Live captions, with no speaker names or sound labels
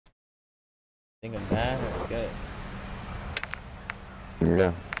Think I'm bad? That's good.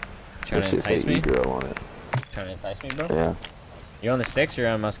 Yeah. Trying to entice me? Girl on it. Trying to entice me, bro? Yeah. You on the sticks or you're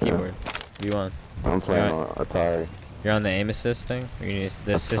on mouse keyboard? What you on? I'm playing on Atari. You're on the aim assist thing? Or you need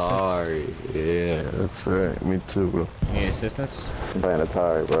the assistance? Atari. Yeah, that's right. Me too, bro. You need assistance? I'm playing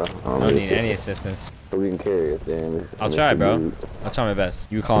Atari, bro. I don't need any assistance. But we can carry us, damn. I'll try, bro. I'll try my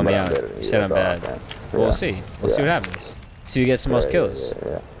best. You calling me out. You said I'm bad. Well, we'll see. We'll see what happens. See who gets the most kills.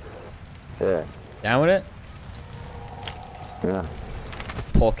 Yeah. Down with it? Yeah.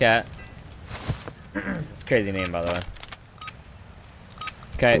 Polecat. It's a crazy name, by the way.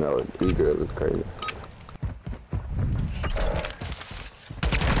 Okay. No, E-Girl is crazy.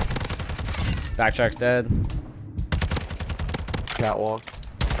 Backtrack's dead. Catwalk.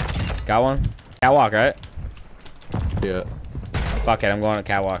 Got one? Catwalk, right? Yeah. Fuck it, I'm going to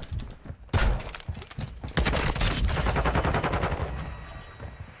catwalk.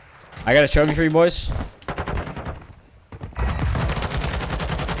 I got a trophy for you boys.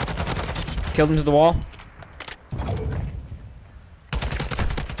 Killed him to the wall.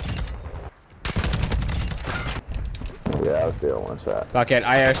 Yeah, I was still one shot. Fuck it,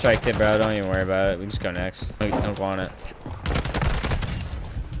 I airstriked it, bro. Don't even worry about it. We just go next. Don't go on it.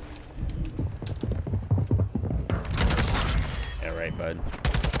 Yeah, right, bud.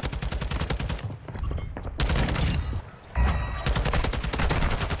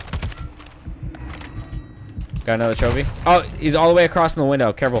 Got another trophy. Oh, he's all the way across in the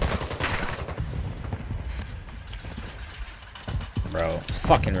window. Careful. Bro,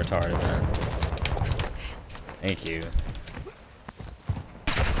 fucking retarded, man. Thank you.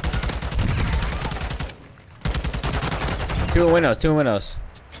 Two windows, two windows.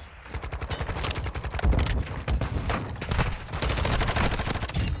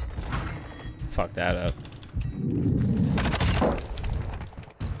 Fuck that up.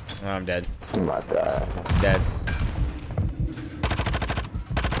 Oh, I'm dead. Oh my god. Dead.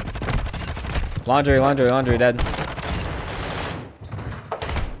 Laundry, laundry, laundry, dead.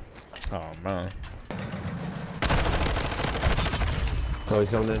 Oh, man. Oh, he's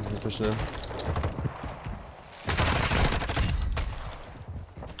coming in. He's pushing in.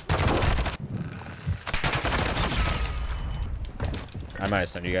 I might have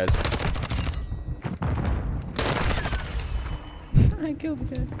stunned you guys. I killed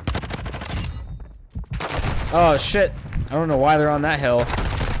the guy. Oh shit! I don't know why they're on that hill.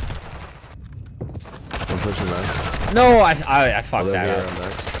 I'm pushing back. No, I fucked They're that here up. on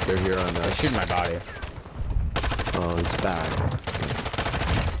next. They're here on They're next. shooting my body. Oh, he's back.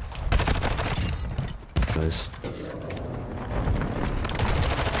 Nice.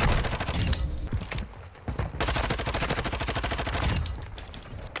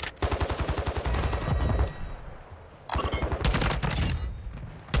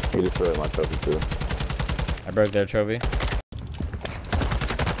 He destroyed my trophy too. I broke their trophy.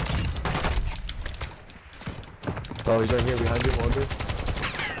 Oh, he's right here behind you, Walter.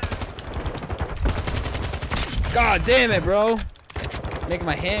 God damn it, bro! Making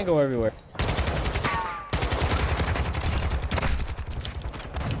my hand go everywhere.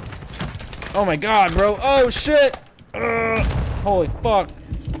 Oh my god, bro! Oh shit! Holy fuck!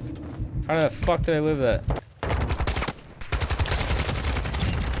 How the fuck did I live that?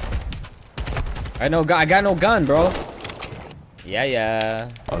 I got no gun, bro. Yeah.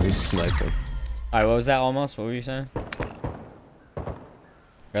 Oh, he's sniping. Alright, what was that almost? What were you saying?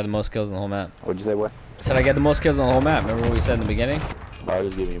 Got the most kills in the whole map. What'd you say, what? I said I got the most kills in the whole map. Remember what we said in the beginning? Oh, I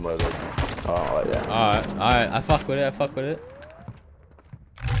was giving you more like. Oh, yeah. Alright. I fuck with it.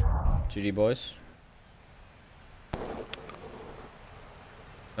 GG, boys.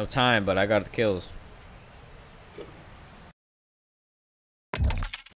 No time, but I got the kills.